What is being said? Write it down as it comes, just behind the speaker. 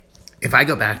If I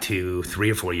go back to 3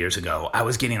 or 4 years ago, I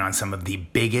was getting on some of the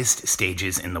biggest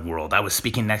stages in the world. I was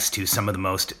speaking next to some of the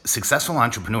most successful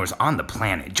entrepreneurs on the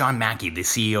planet. John Mackey, the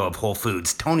CEO of Whole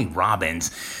Foods, Tony Robbins,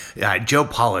 Joe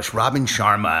Polish, Robin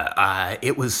Sharma.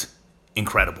 It was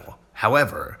incredible.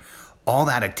 However, all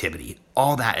that activity,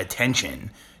 all that attention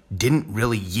didn't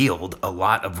really yield a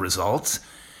lot of results.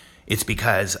 It's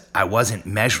because I wasn't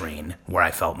measuring where I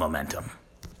felt momentum.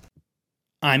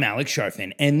 I'm Alex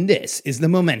Sharfin, and this is the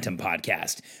Momentum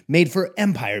Podcast, made for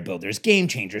empire builders, game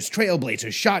changers,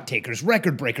 trailblazers, shot takers,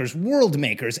 record breakers, world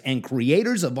makers, and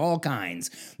creators of all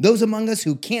kinds. Those among us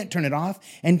who can't turn it off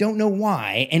and don't know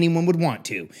why anyone would want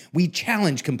to. We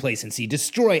challenge complacency,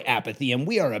 destroy apathy, and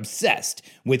we are obsessed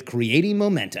with creating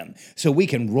momentum so we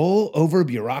can roll over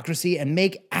bureaucracy and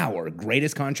make our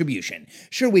greatest contribution.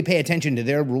 Sure, we pay attention to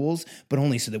their rules, but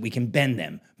only so that we can bend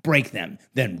them, break them,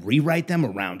 then rewrite them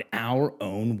around our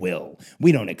own will.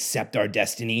 We don't accept our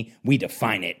destiny, we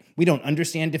define it. We don't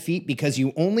understand defeat because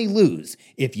you only lose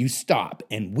if you stop,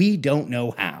 and we don't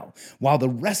know how. While the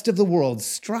rest of the world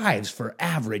strives for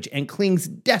average and clings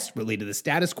desperately to the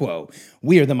status quo,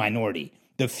 we are the minority,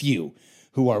 the few,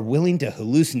 who are willing to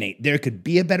hallucinate there could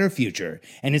be a better future,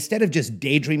 and instead of just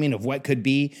daydreaming of what could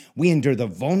be, we endure the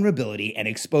vulnerability and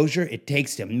exposure it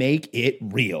takes to make it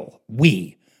real.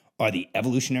 We are the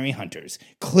evolutionary hunters,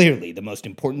 clearly the most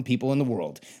important people in the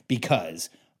world, because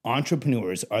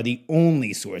entrepreneurs are the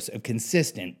only source of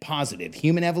consistent, positive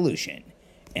human evolution,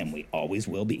 and we always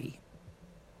will be.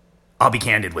 I'll be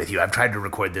candid with you. I've tried to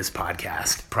record this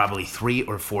podcast probably 3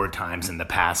 or 4 times in the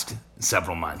past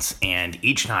several months, and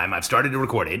each time I've started to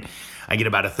record it, I get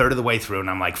about a third of the way through, and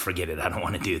I'm like, forget it, I don't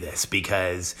want to do this,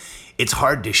 because it's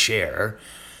hard to share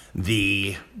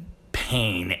the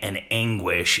pain and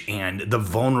anguish and the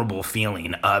vulnerable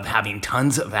feeling of having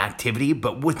tons of activity,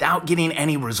 but without getting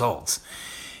any results.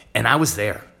 And I was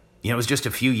there. It was just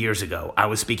a few years ago. I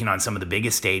was speaking on some of the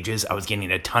biggest stages. I was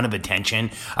getting a ton of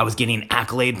attention. I was getting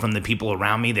accolade from the people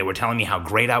around me. They were telling me how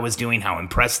great I was doing, how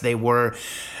impressed they were.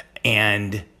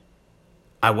 And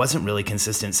I wasn't really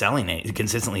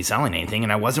consistently selling anything,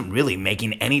 and I wasn't really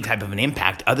making any type of an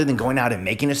impact other than going out and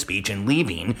making a speech and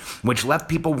leaving, which left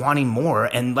people wanting more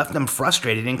and left them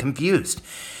frustrated and confused.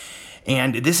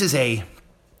 And this is a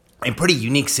pretty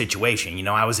unique situation.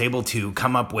 I was able to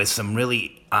come up with some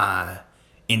really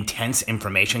intense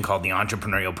information called the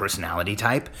entrepreneurial personality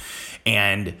type,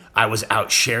 and I was out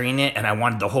sharing it, and I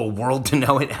wanted the whole world to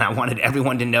know it, and I wanted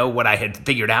everyone to know what I had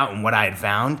figured out and what I had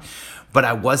found. But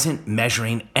I wasn't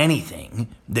measuring anything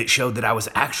that showed that I was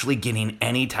actually getting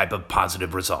any type of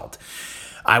positive result.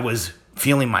 I was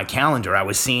feeling my calendar. I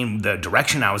was seeing the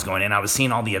direction I was going in. I was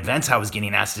seeing all the events I was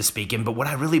getting asked to speak in. But what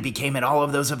I really became at all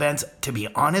of those events, to be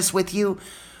honest with you,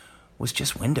 was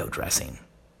just window dressing.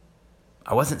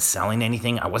 I wasn't selling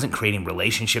anything. I wasn't creating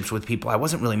relationships with people. I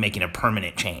wasn't really making a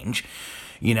permanent change.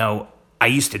 I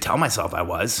used to tell myself I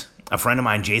was. A friend of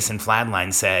mine, Jason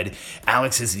Fladline, said,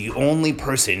 Alex is the only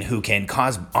person who can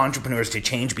cause entrepreneurs to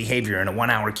change behavior in a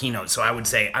 1-hour keynote. So I would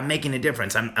say, I'm making a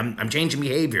difference. I'm changing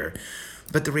behavior.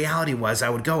 But the reality was I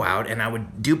would go out and I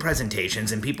would do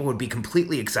presentations and people would be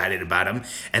completely excited about them.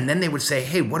 And then they would say,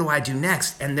 hey, what do I do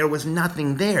next? And there was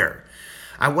nothing there.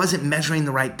 I wasn't measuring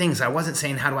the right things. I wasn't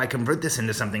saying, how do I convert this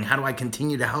into something? How do I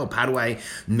continue to help? How do I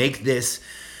make this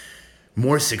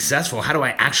more successful? How do I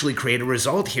actually create a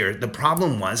result here? The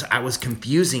problem was I was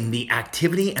confusing the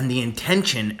activity and the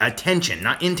attention,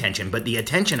 not intention, but the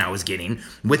attention I was getting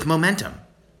with momentum.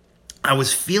 I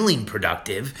was feeling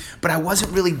productive, but I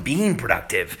wasn't really being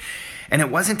productive. And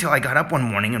it wasn't until I got up one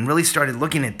morning and really started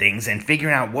looking at things and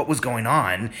figuring out what was going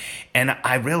on, and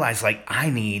I realized I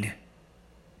need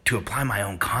to apply my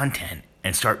own content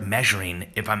and start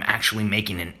measuring if I'm actually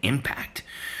making an impact.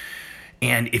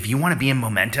 And if you want to be in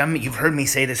momentum, you've heard me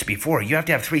say this before, you have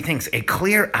to have 3 things: a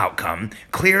clear outcome,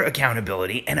 clear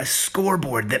accountability, and a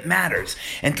scoreboard that matters.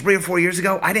 And 3 or 4 years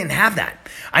ago, I didn't have that.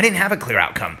 I didn't have a clear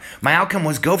outcome. My outcome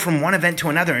was go from one event to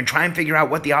another and try and figure out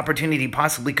what the opportunity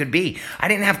possibly could be. I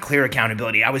didn't have clear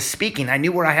accountability. I was speaking. I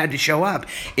knew where I had to show up.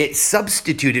 It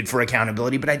substituted for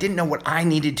accountability, but I didn't know what I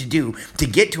needed to do to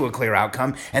get to a clear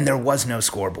outcome, and there was no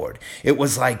scoreboard. It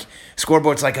was like,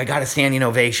 scoreboard's like I got a standing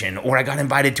ovation or I got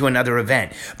invited to another event.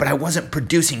 But I wasn't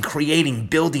producing, creating,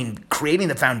 building, creating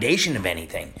the foundation of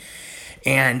anything.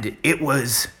 And it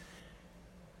was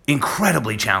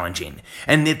incredibly challenging.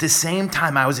 And at the same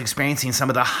time, I was experiencing some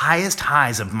of the highest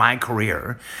highs of my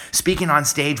career, speaking on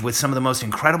stage with some of the most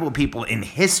incredible people in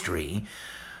history.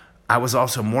 I was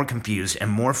also more confused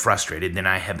and more frustrated than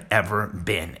I have ever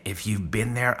been. If you've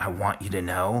been there, I want you to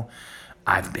know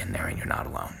I've been there and you're not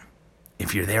alone.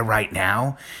 if you're there right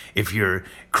now, if you're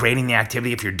creating the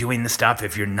activity, if you're doing the stuff,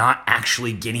 if you're not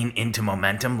actually getting into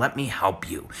momentum, let me help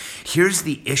you. Here's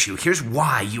the issue. Here's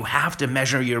why you have to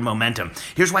measure your momentum.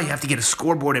 Here's why you have to get a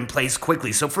scoreboard in place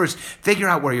quickly. So first, figure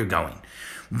out where you're going.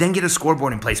 Then get a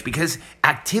scoreboard in place, because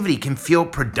activity can feel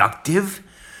productive.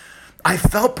 I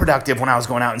felt productive when I was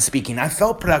going out and speaking. I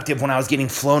felt productive when I was getting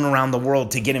flown around the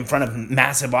world to get in front of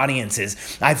massive audiences.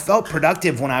 I felt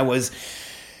productive when I was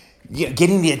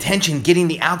getting the attention, getting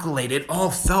the accolade. It all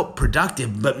felt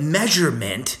productive, but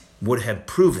measurement would have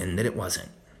proven that it wasn't.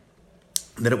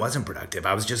 That it wasn't productive.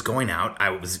 I was just going out.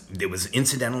 It was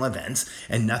incidental events,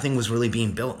 and nothing was really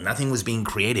being built. Nothing was being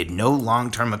created. No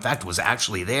long-term effect was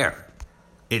actually there.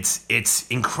 It's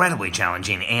incredibly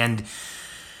challenging. And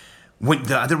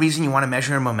the other reason you want to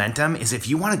measure your momentum is if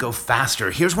you want to go faster.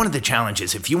 Here's one of the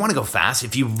challenges. If you want to go fast,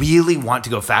 if you really want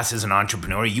to go fast as an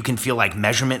entrepreneur, you can feel like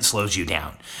measurement slows you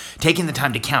down. Taking the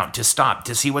time to count, to stop,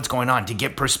 to see what's going on, to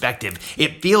get perspective,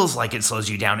 it feels like it slows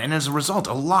you down. And as a result,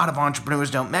 a lot of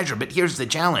entrepreneurs don't measure. But here's the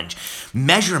challenge.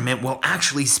 Measurement will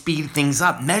actually speed things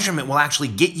up. Measurement will actually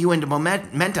get you into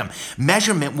momentum.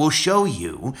 Measurement will show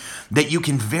you that you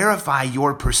can verify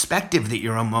your perspective that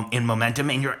you're in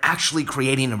momentum and you're actually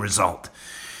creating a result.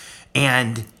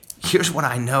 And here's what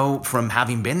I know from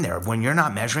having been there. When you're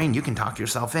not measuring, you can talk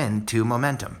yourself into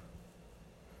momentum.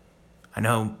 I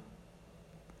know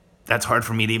that's hard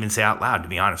for me to even say out loud, to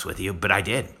be honest with you, but I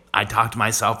did. I talked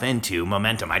myself into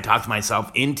momentum. I talked myself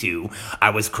into I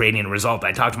was creating a result.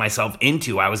 I talked myself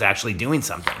into I was actually doing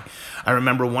something. I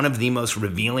remember one of the most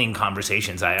revealing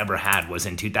conversations I ever had was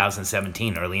in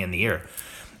 2017, early in the year.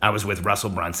 I was with Russell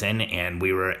Brunson, and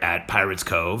we were at Pirates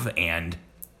Cove, and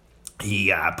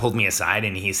he pulled me aside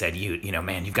and he said, you know,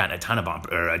 man, you've gotten a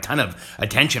ton of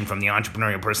attention from the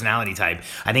entrepreneurial personality type.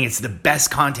 I think it's the best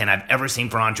content I've ever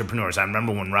seen for entrepreneurs. I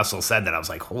remember when Russell said that, I was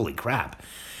like, holy crap.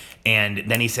 And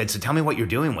then he said, so tell me what you're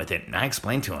doing with it. And I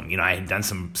explained to him, you know, I had done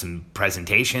some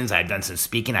presentations, I had done some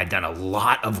speaking, I'd done a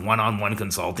lot of one-on-one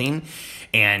consulting.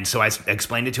 And so I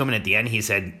explained it to him. And at the end, he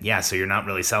said, yeah, so you're not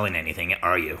really selling anything,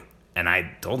 are you? And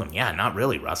I told him, yeah, not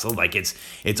really, Russell. Like it's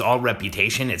all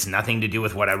reputation. It's nothing to do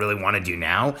with what I really want to do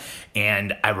now.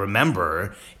 And I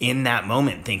remember in that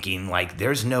moment thinking, like,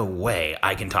 there's no way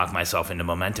I can talk myself into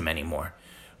momentum anymore.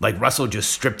 Like Russell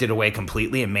just stripped it away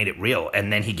completely and made it real.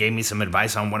 And then he gave me some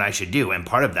advice on what I should do. And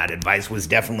part of that advice was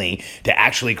definitely to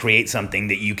actually create something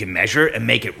that you can measure and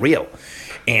make it real.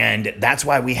 And that's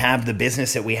why we have the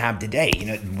business that we have today. You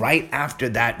know, right after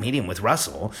that meeting with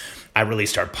Russell, I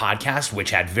released our podcast, which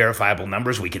had verifiable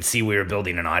numbers. We could see we were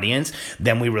building an audience.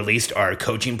 Then we released our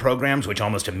coaching programs, which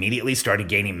almost immediately started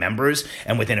gaining members.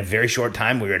 And within a very short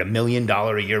time, we were at $1 million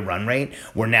a year run rate.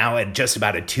 We're now at just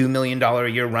about a $2 million a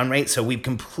year run rate. So we've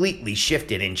completely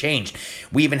shifted and changed.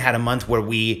 We even had a month where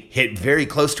we hit very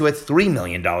close to a $3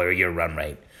 million a year run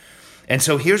rate. And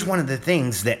so here's one of the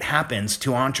things that happens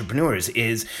to entrepreneurs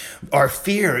is our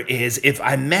fear is if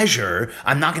I measure,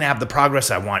 I'm not going to have the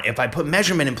progress I want. If I put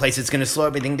measurement in place, it's going to slow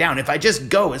everything down. If I just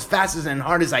go as fast and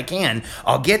hard as I can,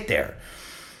 I'll get there.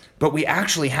 But we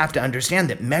actually have to understand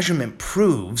that measurement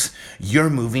proves you're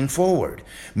moving forward.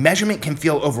 Measurement can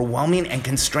feel overwhelming and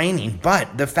constraining,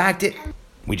 but the fact is,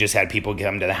 we just had people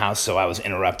come to the house, so I was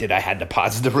interrupted. I had to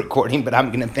pause the recording, but I'm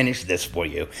going to finish this for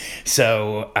you.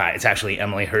 So it's actually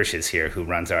Emily Hirsch is here, who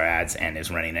runs our ads and is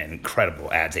running an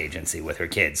incredible ads agency with her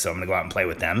kids. So I'm going to go out and play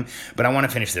with them. But I want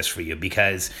to finish this for you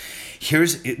because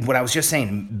here's what I was just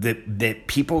saying, that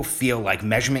people feel like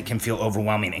measurement can feel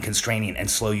overwhelming and constraining and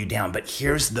slow you down. But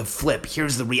here's the flip.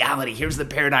 Here's the reality. Here's the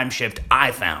paradigm shift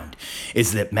I found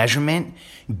is that measurement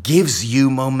gives you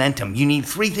momentum. You need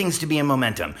 3 things to be in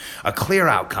momentum: a clear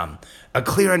outcome, a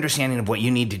clear understanding of what you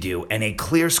need to do, and a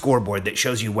clear scoreboard that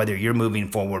shows you whether you're moving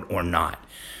forward or not.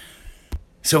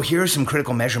 So here are some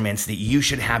critical measurements that you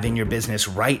should have in your business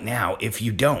right now if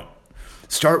you don't.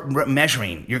 Start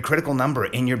measuring your critical number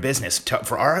in your business.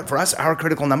 For us, our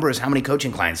critical number is how many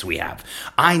coaching clients we have.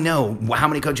 I know how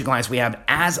many coaching clients we have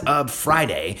as of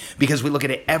Friday because we look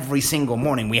at it every single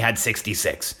morning. We had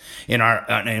 66 in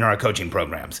our coaching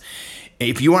programs.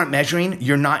 If you aren't measuring,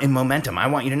 you're not in momentum. I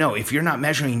want you to know, if you're not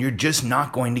measuring, you're just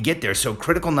not going to get there. So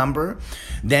critical number,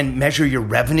 then measure your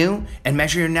revenue and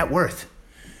measure your net worth.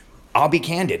 I'll be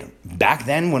candid. Back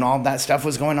then when all that stuff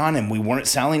was going on and we weren't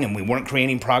selling and we weren't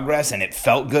creating progress and it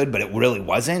felt good, but it really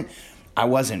wasn't, I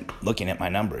wasn't looking at my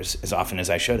numbers as often as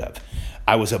I should have.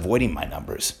 I was avoiding my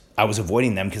numbers. I was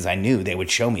avoiding them because I knew they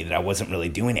would show me that I wasn't really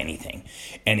doing anything.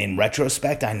 And in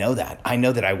retrospect, I know that. I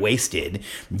know that I wasted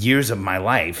years of my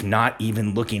life not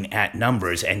even looking at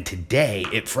numbers. And today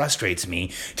it frustrates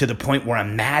me to the point where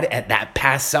I'm mad at that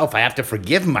past self. I have to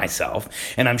forgive myself.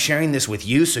 And I'm sharing this with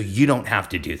you so you don't have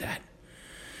to do that.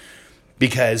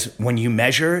 Because when you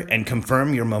measure and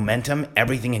confirm your momentum,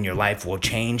 everything in your life will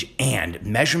change. And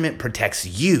measurement protects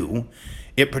you,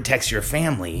 it protects your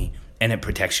family, and it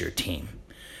protects your team.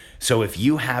 So if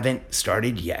you haven't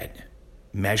started yet,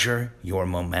 measure your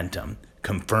momentum.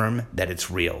 Confirm that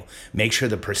it's real. Make sure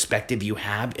the perspective you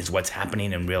have is what's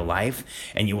happening in real life,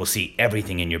 and you will see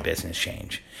everything in your business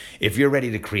change. If you're ready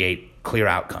to create clear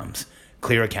outcomes,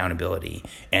 clear accountability,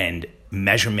 and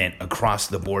measurement across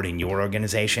the board in your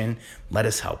organization, let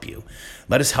us help you.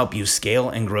 Let us help you scale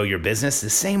and grow your business the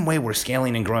same way we're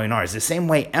scaling and growing ours. The same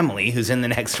way Emily, who's in the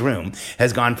next room,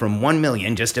 has gone from 1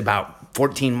 million just about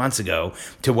 14 months ago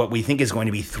to what we think is going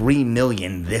to be 3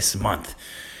 million this month.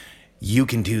 You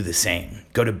can do the same.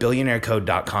 Go to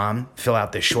billionairecode.com, fill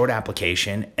out this short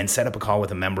application, and set up a call with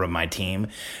a member of my team.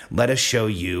 Let us show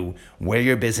you where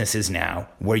your business is now,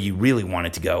 where you really want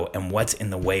it to go, and what's in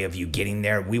the way of you getting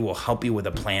there. We will help you with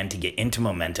a plan to get into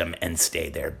momentum and stay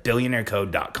there.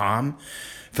 billionairecode.com,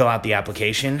 fill out the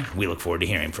application. We look forward to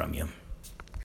hearing from you.